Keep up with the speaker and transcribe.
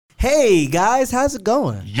Hey guys, how's it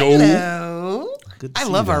going? Yo. Hello. Good to I see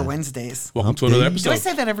love you our guys. Wednesdays. Welcome Hump to another day. episode. Do I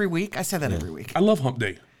say that every week? I say that every week. I love Hump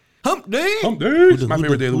Day. Hump day. Hump Day is my Who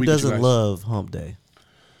favorite day of the who week. you doesn't guys. love Hump Day?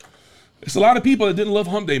 It's a lot of people that didn't love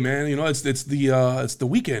Hump Day, man. You know, it's the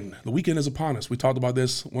weekend. The weekend is upon us. We talked about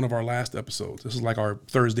this one of our last episodes. This is like our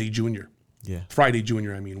Thursday Junior, Yeah, Friday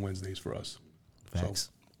Junior. I mean Wednesdays for us. facts. So,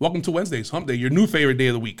 welcome to Wednesdays, Hump Day, your new favorite day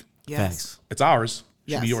of the week. Yes. Facts. It's ours.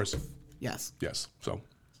 Should Yes. be yours. Yes. Yes. So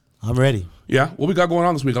I'm ready. yeah, what we got going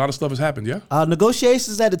on this week? A lot of stuff has happened. Yeah.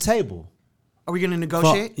 Negotiations at the table. Are we going to For,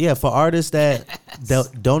 negotiate? for artists that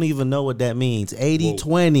don't even know what that means.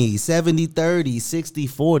 80-20, 70-30,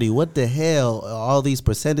 60-40. What the hell are all these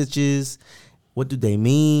percentages? What do they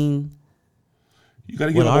mean? You got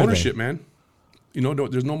to What give up are ownership, man. You know,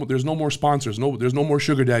 there's no more sponsors. There's no more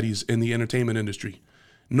sugar daddies in the entertainment industry.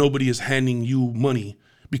 Nobody is handing you money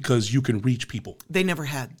because you can reach people. They never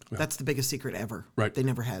had. That's the biggest secret ever. Right. They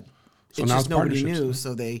never had. So It's now just it's nobody partnerships. knew,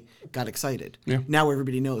 so they got excited. Yeah. Now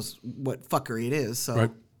everybody knows what fuckery it is. So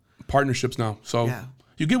Right. Partnerships now. So Yeah.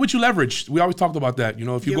 you get what you leverage. We always talked about that. You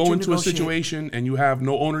know, if you You have go to into a negotiate. situation and you have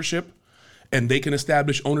no ownership and they can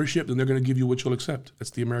establish ownership, then they're going to give you what you'll accept.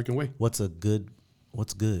 That's the American way. What's good?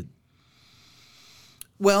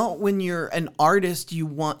 Well, when you're an artist, you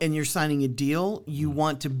want and you're signing a deal, you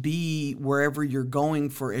want to be wherever you're going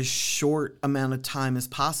for as short amount of time as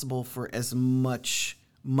possible for as much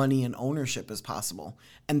money and ownership as possible.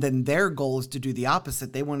 And then their goal is to do the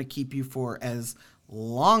opposite. They want to keep you for as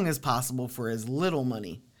long as possible for as little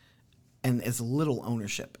money and as little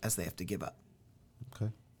ownership as they have to give up.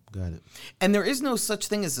 Okay, got it. And there is no such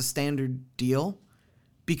thing as a standard deal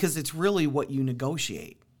because it's really what you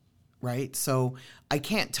negotiate, right? So I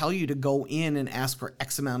can't tell you to go in and ask for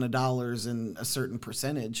X amount of dollars and a certain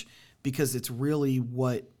percentage because it's really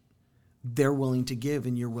what they're willing to give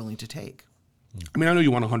and you're willing to take. I mean, I know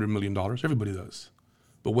you want $100 million. Everybody does.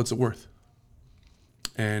 But what's it worth?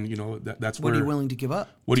 And, you know, that's What where... are you willing to give up?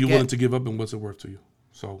 What are to you get? willing to give up and what's it worth to you?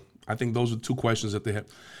 So I think those are two questions that they have.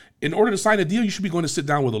 In order to sign a deal, you should be going to sit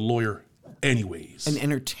down with a lawyer anyways. An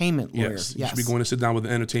entertainment lawyer. Yes. You should be going to sit down with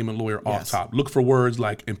an entertainment lawyer off Yes. top. Look for words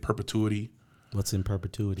like in perpetuity, What's in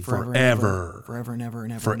perpetuity? Forever and forever. ever. Forever and ever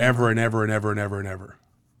and ever. forever and ever and ever and ever and ever.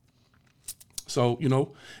 So, you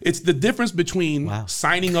know, it's the difference between Wow.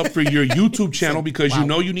 signing up for your YouTube channel because you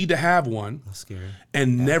know you need to have one That's scary.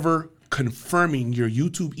 and never confirming your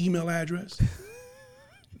YouTube email address.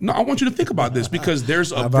 No, I want you to think about this because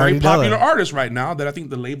there's a I've very already done popular it. artist right now that I think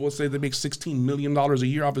the label say they make $16 million a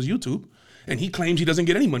year off his YouTube, and he claims he doesn't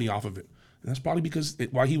get any money off of it. And that's probably because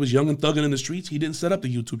while he was young and thugging in the streets, he didn't set up the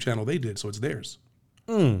YouTube channel. They did, so it's theirs.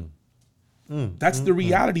 That's the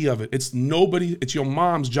reality of it. It's your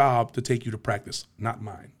mom's job to take you to practice, not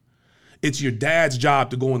mine. It's your dad's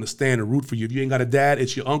job to go in the stand and root for you. If you ain't got a dad,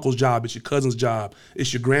 it's your uncle's job, it's your cousin's job,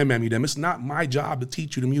 it's your grandmammy, them. It's not my job to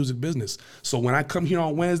teach you the music business. So when I come here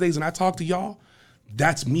on Wednesdays and I talk to y'all,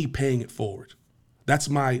 that's me paying it forward. That's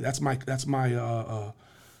my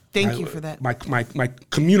Thank you for that. my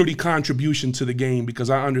community contribution to the game because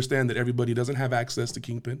I understand that everybody doesn't have access to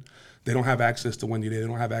Kingpin. They don't have access to Wendy Day. They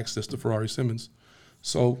don't have access to Ferrari Simmons.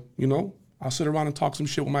 So, you know, I'll sit around and talk some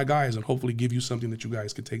shit with my guys and hopefully give you something that you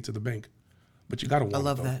guys could take to the bank. But you got to want I it,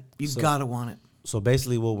 love though. that. You gotta want it. So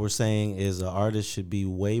basically, what we're saying is an artist should be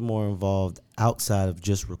way more involved outside of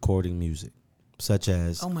just recording music, such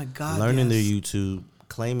as Oh my God, learning yes. their YouTube,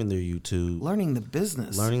 claiming their YouTube, Learning the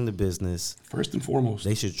business. learning the business. First and foremost.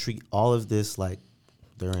 They should treat all of this like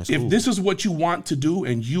they're in school. If this is what you want to do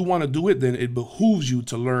and you want to do it, then it behooves you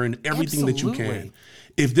to learn everything that you can. Absolutely.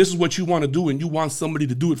 If this is what you want to do and you want somebody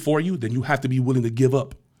to do it for you, then you have to be willing to give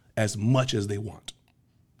up as much as they want.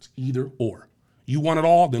 It's either or. You want it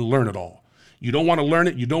all, then learn it all. You don't want to learn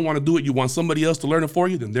it, you don't want to do it, you want somebody else to learn it for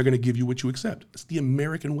you, then they're going to give you what you accept. It's the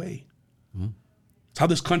American way. It's how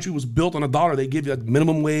this country was built on a dollar. They give you a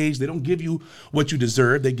minimum wage. They don't give you what you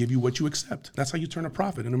deserve. They give you what you accept. That's how you turn a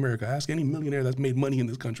profit in America. Ask any millionaire that's made money in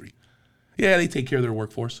this country. Yeah, they take care of their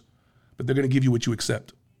workforce, but they're going to give you what you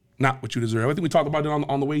accept, not what you deserve. I think we talked about it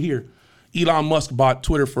on the way here. Elon Musk bought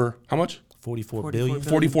Twitter for how much? 44 billion.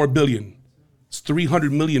 $44 billion. It's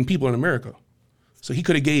 300 million people in America. So he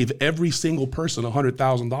could have gave every single person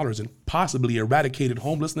 $100,000 and possibly eradicated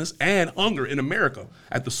homelessness and hunger in America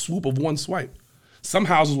at the swoop of one swipe. Some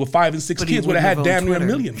houses with 5 and 6 But he kids would have had wouldn't have damn near owned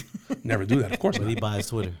a Twitter. million. Never do that, of course But he not. buys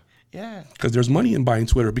Twitter. Yeah. Because there's money in buying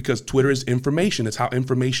Twitter because Twitter is information. It's how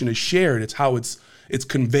information is shared. It's how it's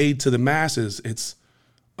conveyed to the masses. It's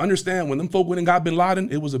understand when them folk went and got Bin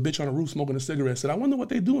Laden, it was a bitch on a roof smoking a cigarette. Said, I wonder what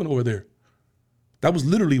they doing over there. That was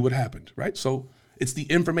literally what happened, right? So it's the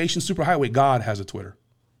information superhighway. God has a Twitter.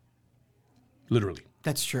 Literally.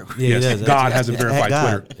 That's true. Yeah, it Yes, is. God It's- hasn't it's verified at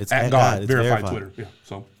Twitter. God. It's at at God, God. It's verified verified. Twitter. Yeah.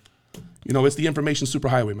 So, it's the information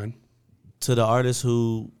superhighway, man. To the artists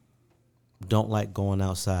who don't like going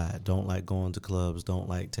outside, don't like going to clubs, don't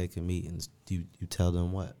like taking meetings, you tell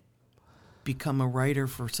them what? Become a writer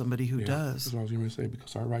for somebody who Yeah, does. That's what I was going to say. Because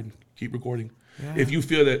start writing, keep recording. Yeah. If you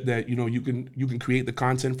feel that you can create the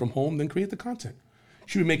content from home, then create the content. You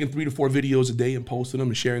should be making 3 to 4 videos a day and posting them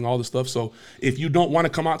and sharing all the stuff. So if you don't want to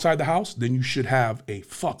come outside the house, then you should have a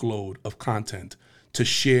fuckload of content to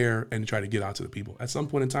share and try to get out to the people. At some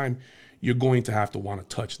point in time, you're going to have to want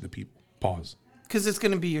to touch the people. Pause. Because it's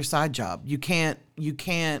going to be your side job. You can't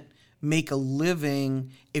make a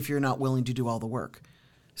living if you're not willing to do all the work.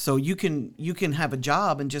 So you can have a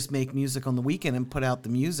job and just make music on the weekend and put out the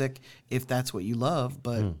music if that's what you love.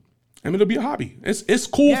 But I mean, it'll be a hobby. It's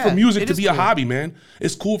cool Yeah, for music it to is be a cool. hobby, man.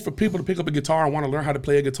 It's cool for people to pick up a guitar and want to learn how to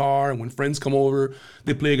play a guitar. And when friends come over,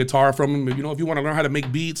 they play a guitar from them. If you want to learn how to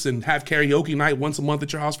make beats and have karaoke night once a month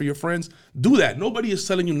at your house for your friends, do that. Nobody is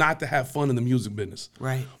telling you not to have fun in the music business.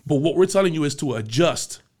 Right. But what we're telling you is to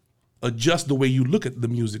adjust the way you look at the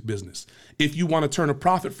music business. If you want to turn a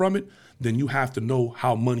profit from it, then you have to know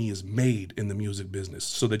how money is made in the music business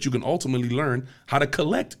so that you can ultimately learn how to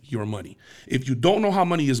collect your money. If you don't know how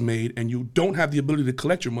money is made and you don't have the ability to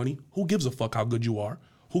collect your money, who gives a fuck how good you are?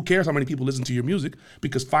 Who cares how many people listen to your music?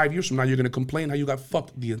 Because 5 years from now, you're going to complain how you got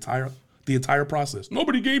fucked the entire process.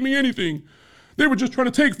 Nobody gave me anything. They were just trying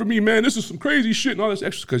to take from me, man. This is some crazy shit and all this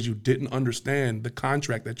extra because you didn't understand the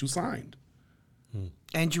contract that you signed.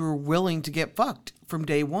 and you were willing to get fucked from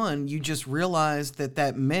day one. You just realized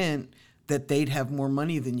that meant that they'd have more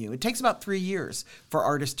money than you. It takes about 3 years for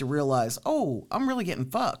artists to realize, oh, I'm really getting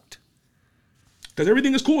fucked. Because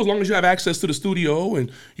everything is cool as long as you have access to the studio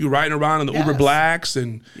and you're riding around in the Uber Blacks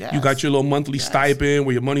and you got your little monthly stipend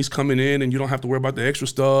where your money's coming in and you don't have to worry about the extra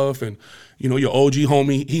stuff. And, your OG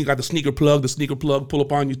homie, he got the sneaker plug pull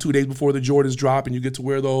up on you 2 days before the Jordans drop and you get to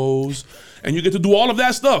wear those. And you get to do all of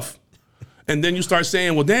that stuff. And then you start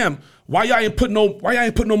saying, well, damn, why y'all ain't put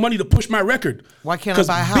no money to push my record? Why can't I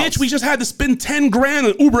buy a house? Bitch, we just had to spend 10 grand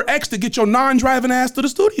on Uber X to get your non-driving ass to the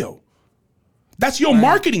studio. That's your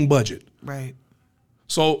marketing budget. Right.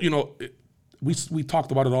 So, we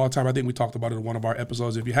talked about it all the time. I think we talked about it in one of our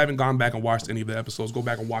episodes. If you haven't gone back and watched any of the episodes, go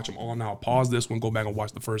back and watch them all now. Pause this one, go back and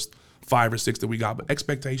watch the first 5 or 6 that we got. But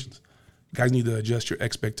expectations. You guys need to adjust your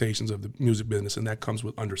expectations of the music business, and that comes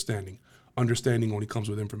with understanding. Understanding only comes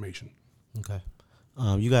with information. Okay.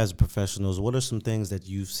 You guys are professionals. What are some things that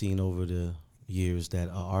you've seen over the years that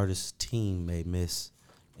an artist team may miss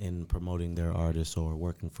in promoting their artists or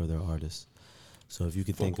working for their artists? So if you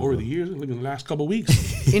could think over of the years, look in the last couple of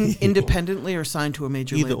weeks. Independently or signed to a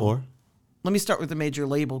major either label? or. Let me start with the major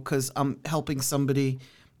label because I'm helping somebody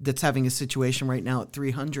that's having a situation right now at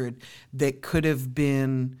 300 that could have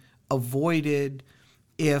been avoided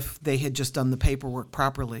if they had just done the paperwork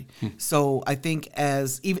properly. So I think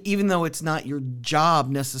even though it's not your job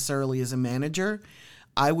necessarily as a manager,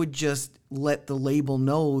 I would just let the label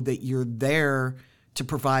know that you're there to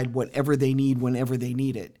provide whatever they need whenever they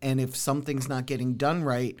need it. And if something's not getting done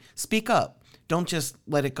right, speak up. Don't just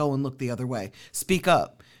let it go and look the other way. Speak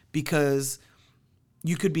up, because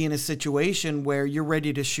you could be in a situation where you're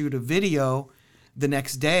ready to shoot a video the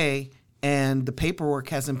next day and the paperwork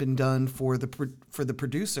hasn't been done for the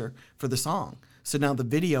producer for the song. So now the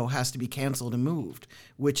video has to be canceled and moved,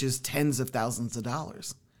 which is tens of thousands of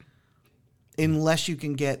dollars. Unless you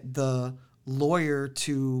can get the lawyer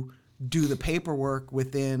to do the paperwork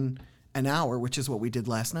within an hour, which is what we did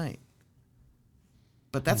last night.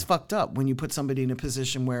 But that's fucked up when you put somebody in a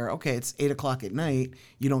position where, okay, it's 8 o'clock at night,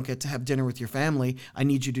 you don't get to have dinner with your family, I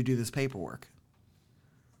need you to do this paperwork.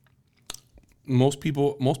 Most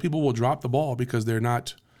people will drop the ball because they're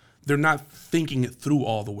not thinking it through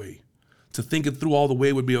all the way. To think it through all the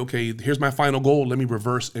way would be, okay, here's my final goal, let me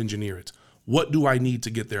reverse engineer it. What do I need to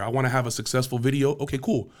get there? I want to have a successful video. Okay,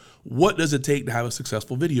 cool. What does it take to have a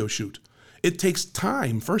successful video shoot? It takes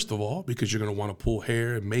time, first of all, because you're going to want to pull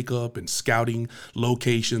hair and makeup and scouting,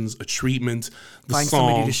 locations, a treatment, the Find song,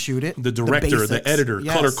 somebody to shoot it, the director, the basics. editor,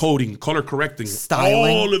 Yes. color coding, color correcting.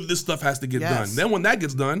 Styling. All of this stuff has to get Yes. done. Then when that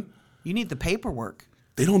gets done, You need the paperwork.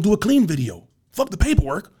 they don't do a clean video. Fuck the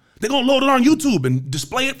paperwork. They're going to load it on YouTube and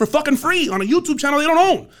display it for fucking free on a YouTube channel they don't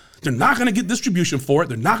own. They're not going to get distribution for it.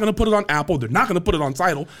 They're not going to put it on Apple. They're not going to put it on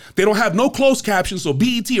Tidal. They don't have no closed captions, so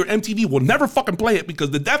BET or MTV will never fucking play it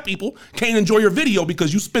because the deaf people can't enjoy your video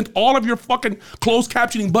because you spent all of your fucking closed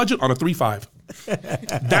captioning budget on a 3.5.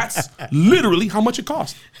 That's literally how much it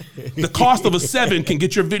costs. The cost of a 7 can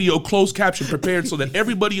get your video closed caption prepared so that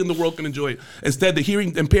everybody in the world can enjoy it. Instead, the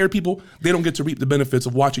hearing impaired people, they don't get to reap the benefits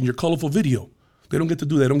of watching your colorful video. They don't get to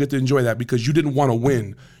do that. They don't get to enjoy that because you didn't want to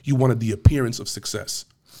win. You wanted the appearance of success.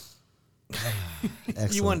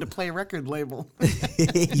 You wanted to play a record label.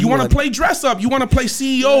 You want to play dress up. You want to play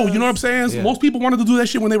CEO. You know what I'm saying? Yeah. Most people wanted to do that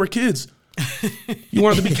shit when they were kids. You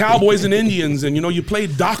wanted to be cowboys and Indians, and you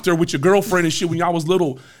played doctor with your girlfriend and shit when y'all was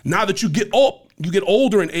little. Now that you get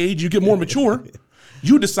older in age, you get more mature.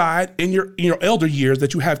 You decide in your elder years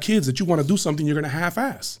that you have kids that you want to do something you're going to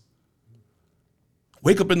half-ass.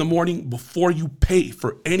 Wake up in the morning before you pay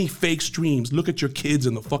for any fake streams. Look at your kids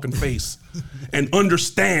in the fucking face and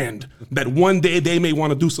understand that one day they may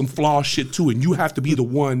want to do some flaw shit too, and you have to be the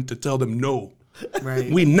one to tell them no. Right.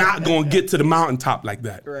 We not gonna get to the mountaintop like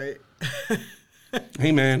that. Right.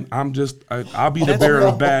 Hey man, I'll be the bearer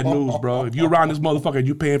of bad news, bro. If you're around this motherfucker and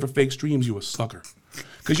you paying for fake streams, you a sucker.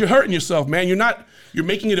 Because you're hurting yourself, man. You're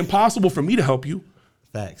making it impossible for me to help you.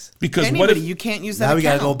 Facts. Because Anybody, what if you can't use that Now account. we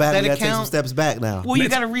got to go back. That We got to take some account- steps back now, Well, you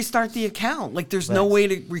got to restart the account. Like, there's no Facts. way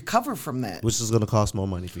to recover from that. which is going to cost more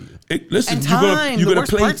money for you. listen, And you're time. gonna The play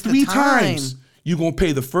worst part's the 3 time. times. You're gonna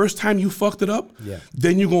pay the first time you fucked it up. Yeah.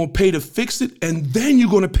 Then you're gonna pay to fix it, and then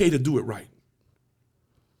you're gonna pay to do it right.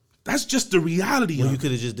 That's just the reality Well, of you it.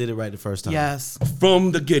 could have just did it right the first time. Yes.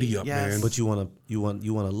 From the giddy up, Yes. man. But you want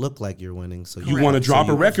to look like you're winning. So You want to drop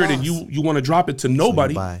a record and Boss. you want to drop it to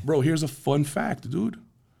nobody. buy. Bro, here's a fun fact, dude.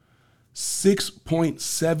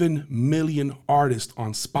 6.7 million artists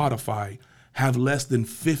on Spotify have less than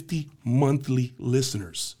 50 monthly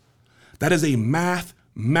listeners. That is a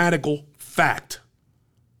mathematical fact.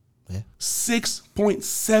 Yeah.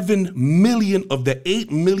 6.7 million of the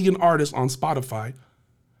 8 million artists on Spotify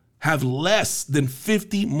have less than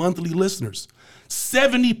 50 monthly listeners.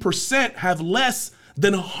 70% have less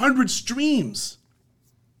than 100 streams.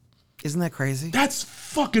 Isn't that crazy? That's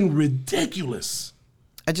fucking ridiculous.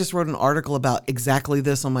 I just wrote an article about exactly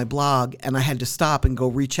this on my blog, and I had to stop and go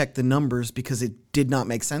recheck the numbers because it did not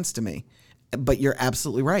make sense to me. But you're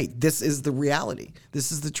absolutely right. This is the reality.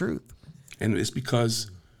 This is the truth. And it's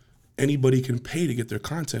because anybody can pay to get their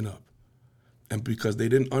content up. And because they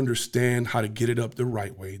didn't understand how to get it up the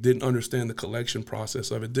right way, didn't understand the collection process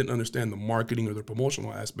of it, didn't understand the marketing or the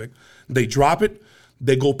promotional aspect, they drop it,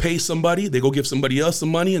 they go pay somebody, they go give somebody else some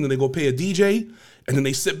money, and then they go pay a DJ, and then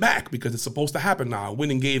they sit back because it's supposed to happen now. I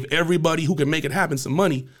went and gave everybody who can make it happen some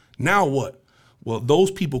money. Now what? Well, those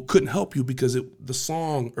people couldn't help you because the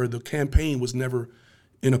song or the campaign was never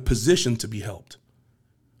in a position to be helped.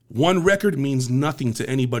 One record means nothing to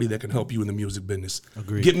anybody that can help you in the music business.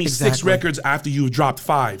 Agreed. Give me 6 Exactly. records after you've dropped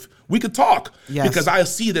 5. We could talk Yes. because I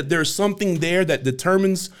see that there's something there that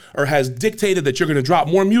determines or has dictated that you're going to drop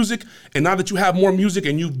more music. And now that you have more music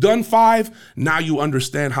and you've done 5, now you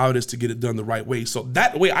understand how it is to get it done the right way. So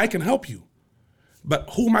that way I can help you. But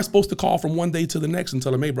who am I supposed to call from one day to the next and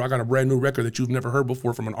tell them, hey, bro, I got a brand new record that you've never heard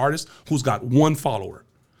before from an artist who's got 1 follower.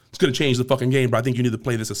 It's going to change the fucking game, but I think you need to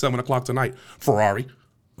play this at 7 o'clock tonight, Ferrari.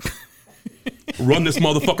 Run this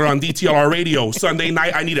motherfucker on DTLR radio. Sunday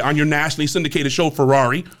night, I need it on your nationally syndicated show,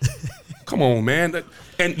 Ferrari. Come on, man.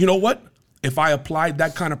 And you know what? If I applied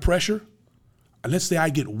that kind of pressure, let's say I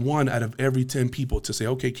get 1 out of every 10 people to say,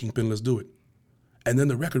 okay, Kingpin, let's do it. And then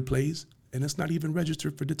the record plays, and it's not even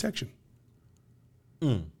registered for detection.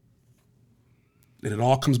 And it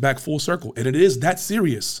all comes back full circle. And it is that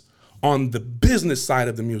serious on the business side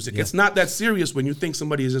of the music. It's not that serious when you think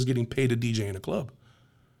somebody is just getting paid to DJ in a club.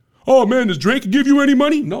 Oh man, does Drake give you any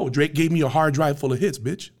money? No, Drake gave me a hard drive full of hits,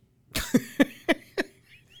 bitch.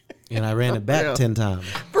 And I ran it back 10 times.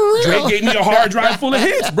 Drake gave me a hard drive full of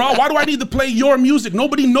hits, bro. Why do I need to play your music?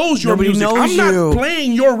 Nobody knows your Nobody music. knows I'm not you.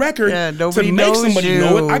 playing your record Yeah, to nobody make knows somebody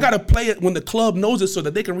know it. you. I gotta play it when the club knows it so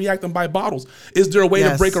that they can react and buy bottles. Is there a way to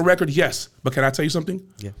Yes. break a record? Yes. But can I tell you something?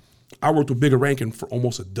 Yeah. I worked with Bigger Rankin for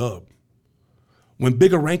almost a dub. When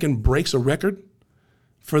Bigger Rankin breaks a record,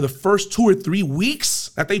 for the first 2 or 3 weeks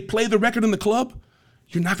that they play the record in the club,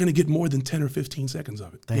 you're not gonna get more than 10 or 15 seconds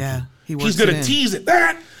of it. Yeah. He works He's gonna it in. tease it,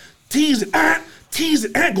 tease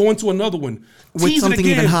it, go into another one. With tease something it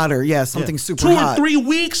again. even hotter. Yeah, something super 2 or hot. 3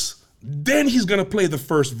 weeks, then he's gonna play the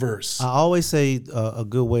first verse. I always say a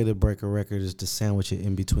good way to break a record is to sandwich it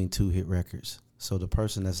in between 2 hit records. So the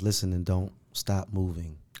person that's listening don't stop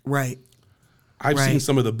moving. Right. I've Right. seen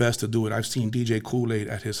some of the best to do it. I've seen DJ Kool-Aid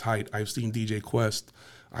at his height. I've seen DJ Quest.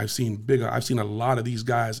 I've seen Bigger. I've seen a lot of these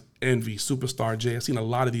guys, Envy, Superstar J. I've seen a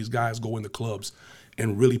lot of these guys go in the clubs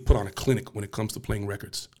and really put on a clinic when it comes to playing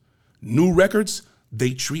records. New records,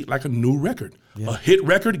 they treat like a new record. A hit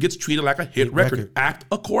record gets treated like a hit record. record. Act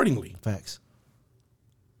accordingly. Facts.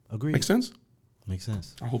 Agreed. Make sense? Makes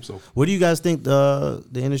sense. I hope so. Where do you guys think the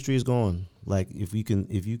industry is going? Like if you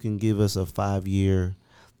can give us a 5-year.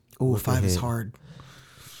 Oh, look 5 is ahead. hard.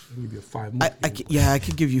 Maybe a 5 month. I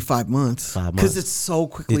could give you 5 months. 5 months. Because it's so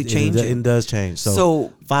quickly changing. It does change.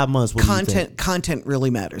 So 5 months. What do you think? Content really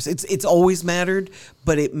matters. It's always mattered,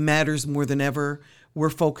 but it matters more than ever. We're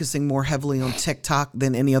focusing more heavily on TikTok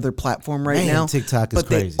than any other platform right now. TikTok is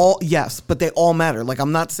crazy. But they all matter. Like,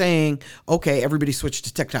 I'm not saying, okay, everybody switch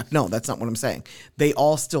to TikTok. No, that's not what I'm saying. They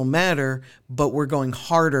all still matter, but we're going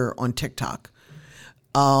harder on TikTok.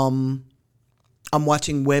 I'm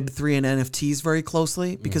watching Web3 and NFTs very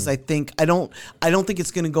closely because I don't think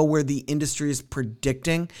it's going to go where the industry is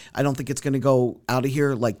predicting. I don't think it's going to go out of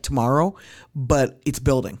here like tomorrow, but it's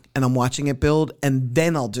building, and I'm watching it build, and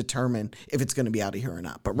then I'll determine if it's going to be out of here or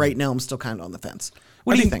not. But right now, I'm still kind of on the fence.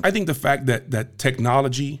 What do you think? I think the fact that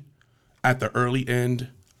technology at the early end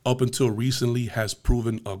up until recently has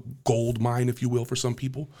proven a gold mine, if you will, for some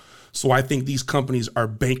people. So I think these companies are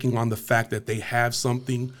banking on the fact that they have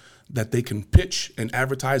something that they can pitch and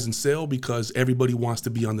advertise and sell because everybody wants to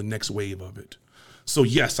be on the next wave of it. So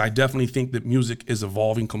yes, I definitely think that music is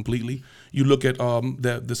evolving completely. You look at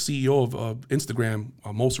the CEO of Instagram,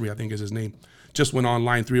 Mosseri, I think is his name, just went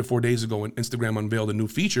online 3 or 4 days ago, and Instagram unveiled a new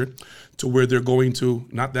feature to where they're going to,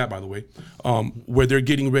 not that by the way, where they're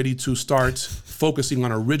getting ready to start focusing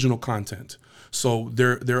on original content. So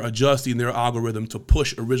they're adjusting their algorithm to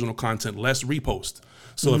push original content, less repost.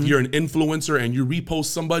 So if you're an influencer and you repost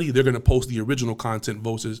somebody, they're going to post the original content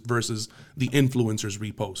versus the influencer's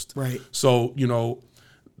repost. Right. So,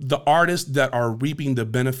 the artists that are reaping the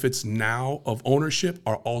benefits now of ownership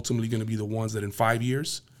are ultimately going to be the ones that in 5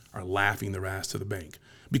 years are laughing their ass to the bank.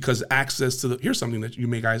 Because access to here's something that you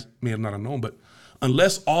guys may have not known, but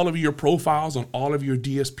unless all of your profiles on all of your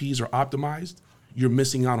DSPs are optimized, you're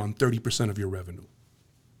missing out on 30% of your revenue.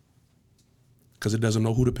 Because it doesn't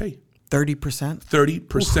know who to pay. 30%?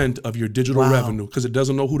 30% of your digital revenue, because it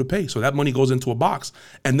doesn't know who to pay. So that money goes into a box,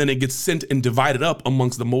 and then it gets sent and divided up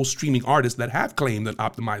amongst the most streaming artists that have claimed and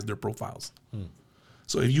optimized their profiles.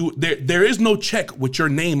 So if there is no check with your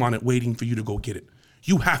name on it waiting for you to go get it.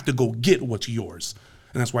 You have to go get what's yours.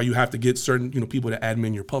 And that's why you have to get certain people to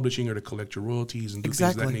admin your publishing or to collect your royalties and do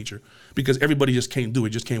things of that nature. Because everybody just can't do it.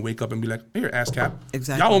 Just can't wake up and be like, here, ASCAP.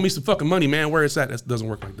 Exactly. Y'all owe me some fucking money, man. Where it's at? That doesn't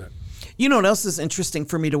work like that. You know what else is interesting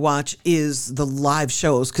for me to watch is the live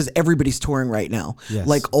shows, because everybody's touring right now. Yes.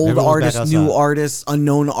 Like old Everyone's back artists, new outside. artists,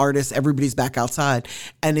 unknown artists, everybody's back outside.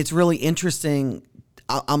 And it's really interesting.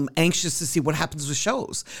 I'm anxious to see what happens with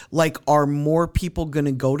shows. Like, are more people going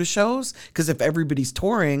to go to shows? Because if everybody's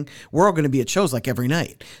touring, we're all going to be at shows like every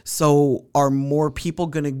night. So are more people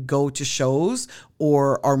going to go to shows,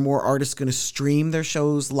 or are more artists going to stream their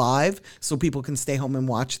shows live so people can stay home and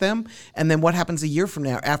watch them? And then what happens a year from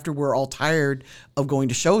now after we're all tired of going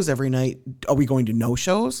to shows every night? Are we going to no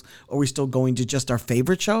shows? Are we still going to just our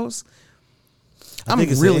favorite shows? I'm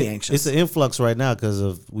really anxious. It's an influx right now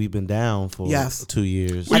because we've been down for 2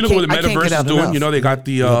 years. Well, you look what the I can't Metaverse get out is doing. enough. They got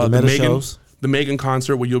the meta Megan, shows. the Megan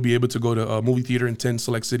concert where you'll be able to go to a movie theater in 10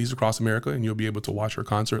 select cities across America, and you'll be able to watch her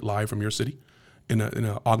concert live from your city in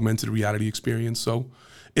an augmented reality experience. So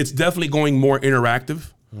it's definitely going more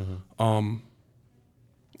interactive. And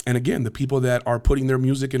again, the people that are putting their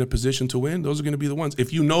music in a position to win, those are going to be the ones.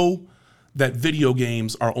 If you know that video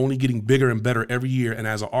games are only getting bigger and better every year, and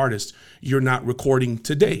as an artist, you're not recording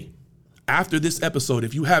today. After this episode,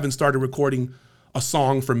 if you haven't started recording a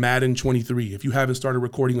song for Madden 23, if you haven't started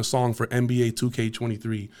recording a song for NBA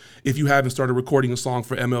 2K23, if you haven't started recording a song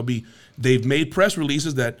for MLB, they've made press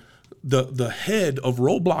releases that the head of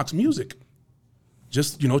Roblox Music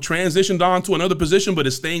just transitioned on to another position, but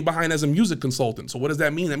is staying behind as a music consultant. So what does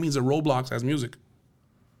that mean? That means that Roblox has music.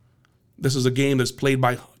 This is a game that's played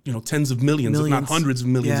by tens of millions, if not hundreds of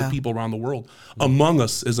millions of people around the world. Among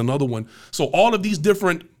Us is another one. So all of these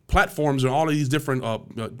different platforms and all of these different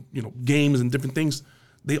games and different things,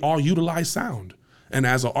 they all utilize sound. And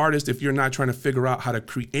as an artist, if you're not trying to figure out how to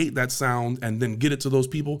create that sound and then get it to those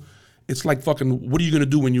people, it's like fucking, what are you going to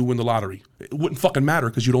do when you win the lottery? It wouldn't fucking matter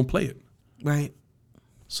because you don't play it. Right.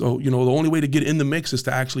 So, the only way to get in the mix is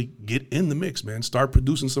to actually get in the mix, man. Start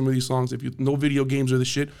producing some of these songs. If you know video games are the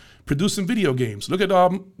shit, produce some video games. Look at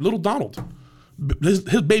Little Donald. His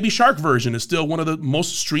Baby Shark version is still one of the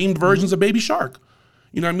most streamed versions of Baby Shark.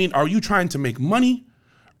 You know what I mean? Are you trying to make money,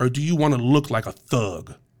 or do you want to look like a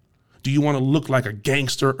thug? Do you want to look like a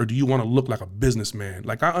gangster, or do you want to look like a businessman?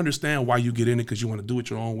 Like, I understand why you get in it because you want to do it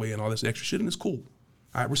your own way and all this extra shit, and it's cool.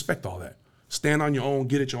 I respect all that. Stand on your own,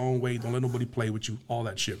 get it your own way. Don't let nobody play with you. All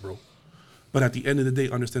that shit, bro. But at the end of the day,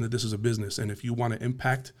 understand that this is a business. And if you want to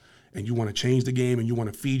impact and you want to change the game and you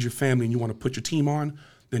want to feed your family and you want to put your team on,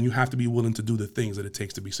 then you have to be willing to do the things that it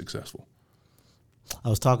takes to be successful. I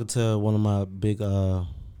was talking to one of my big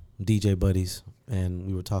DJ buddies and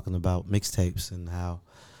we were talking about mixtapes and how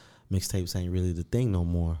mixtapes ain't really the thing no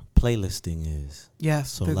more. Playlisting is.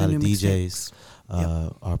 Yes, So a they're the lot of new DJs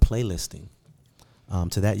are playlisting.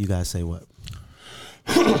 To that, you guys say what?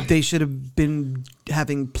 They should have been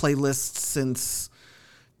having playlists since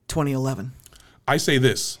 2011. I say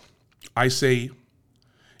this. I say,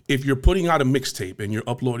 if you're putting out a mixtape and you're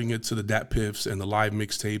uploading it to the Dat Piffs and the Live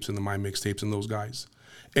Mixtapes and the My Mixtapes and those guys,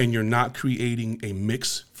 and you're not creating a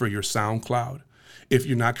mix for your SoundCloud, if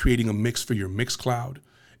you're not creating a mix for your Mixcloud,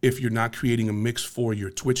 if you're not creating a mix for your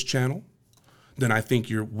Twitch channel, then I think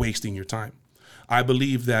you're wasting your time. I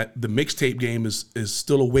believe that the mixtape game is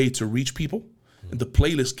still a way to reach people. And the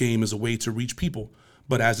playlist game is a way to reach people.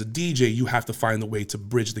 But as a DJ, you have to find a way to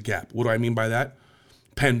bridge the gap. What do I mean by that?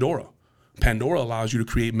 Pandora. Pandora allows you to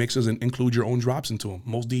create mixes and include your own drops into them.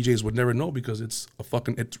 Most DJs would never know because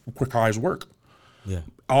it requires work. Yeah.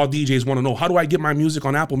 All DJs want to know, how do I get my music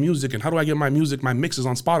on Apple Music, and how do I get my mixes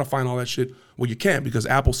on Spotify and all that shit? Well, you can't, because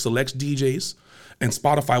Apple selects DJs and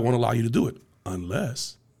Spotify won't allow you to do it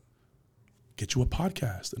unless get you a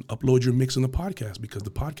podcast and upload your mix in the podcast, because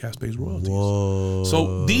the podcast pays royalties. Whoa.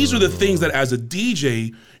 So these are the things that as a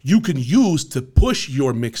DJ you can use to push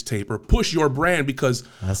your mixtape or push your brand, because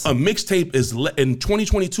a mixtape is in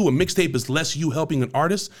 2022, a mixtape is less you helping an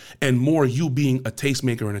artist and more you being a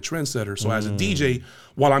tastemaker and a trendsetter. So as a DJ,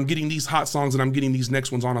 while I'm getting these hot songs and I'm getting these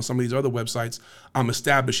next ones on some of these other websites, I'm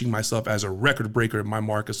establishing myself as a record breaker in my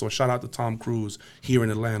market. So shout out to Tom Cruise here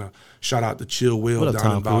in Atlanta. Shout out to Chill Will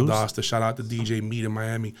down in Valdosta. Shout out to DJ Meat in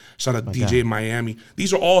Miami. Shout out to DJ Miami.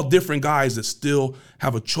 These are all different guys that still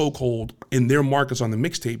have a chokehold in their markets on the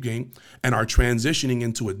mixtape game and are transitioning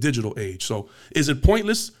into a digital age. So is it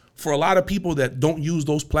pointless for a lot of people that don't use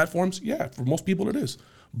those platforms? Yeah, for most people it is.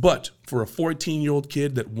 But for a 14-year-old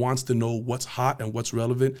kid that wants to know what's hot and what's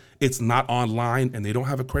relevant, it's not online and they don't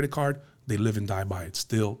have a credit card, they live and die by it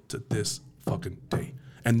still to this fucking day.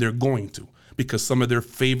 And they're going to, because some of their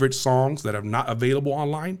favorite songs that are not available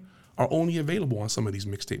online are only available on some of these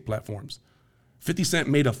mixtape platforms. 50 Cent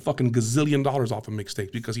made a fucking gazillion dollars off of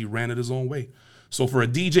mixtapes because he ran it his own way. So for a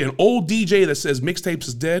DJ, an old DJ that says mixtapes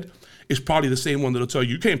is dead, is probably the same one that'll tell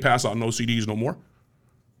you can't pass out no CDs no more.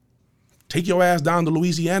 Take your ass down to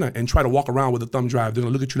Louisiana and try to walk around with a thumb drive. They're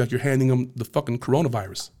gonna look at you like you're handing them the fucking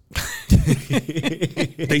coronavirus.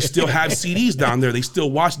 They still have CDs down there. They still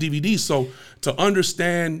watch DVDs. So to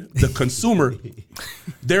understand the consumer,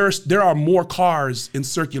 there are more cars in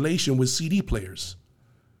circulation with CD players,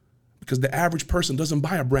 because the average person doesn't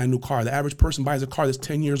buy a brand new car. The average person buys a car that's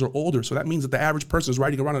 10 years or older. So that means that the average person is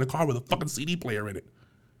riding around in a car with a fucking CD player in it.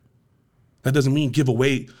 That doesn't mean give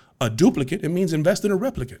away a duplicate. It means invest in a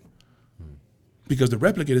replicate. Because the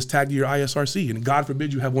replicate is tagged to your ISRC, and God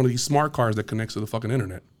forbid you have one of these smart cars that connects to the fucking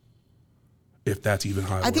internet. If that's even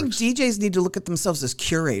how it works. I think DJs need to look at themselves as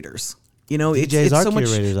curators. You know, DJs it's are so much,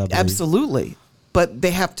 curators, I believe. absolutely. But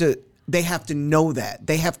they have to know that.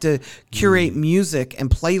 They have to curate music and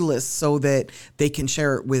playlists so that they can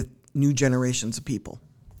share it with new generations of people.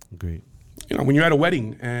 Agreed. You know, when you're at a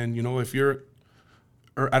wedding, and you know, if you're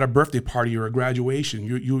at a birthday party or a graduation,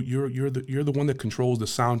 you're the one that controls the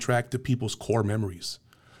soundtrack to people's core memories.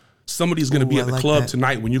 Somebody's going to be at the club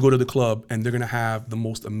tonight when you go to the club, and they're going to have the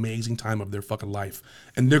most amazing time of their fucking life.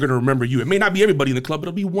 And they're going to remember you. It may not be everybody in the club, but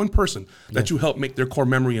it'll be one person that you help make their core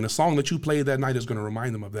memory. And a song that you played that night is going to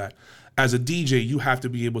remind them of that. As a DJ, you have to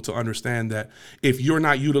be able to understand that if you're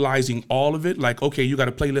not utilizing all of it, like, okay, you got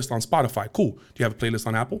a playlist on Spotify. Cool. Do you have a playlist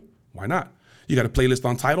on Apple? Why not? You got a playlist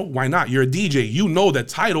on Tidal? Why not? You're a DJ. You know that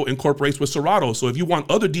Tidal incorporates with Serato. So if you want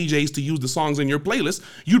other DJs to use the songs in your playlist,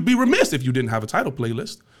 you'd be remiss if you didn't have a Tidal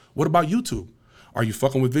playlist. What about YouTube? Are you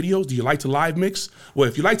fucking with videos? Do you like to live mix? Well,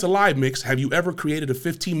 if you like to live mix, have you ever created a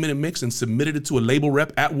 15-minute mix and submitted it to a label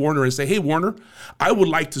rep at Warner and say, hey, Warner, I would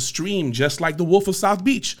like to stream just like the Wolf of South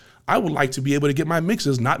Beach. I would like to be able to get my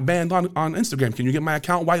mixes not banned on Instagram. Can you get my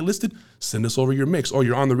account whitelisted? Send us over your mix. Or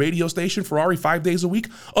you're on the radio station, Ferrari, 5 days a week.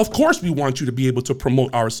 Of course we want you to be able to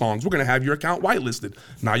promote our songs. We're going to have your account whitelisted.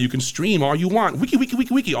 Now you can stream all you want.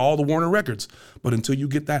 Wiki, all the Warner records. But until you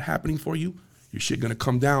get that happening for you, your shit going to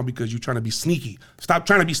come down because you're trying to be sneaky. Stop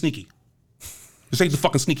trying to be sneaky. This ain't the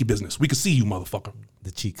fucking sneaky business. We can see you, motherfucker.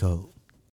 The cheat code.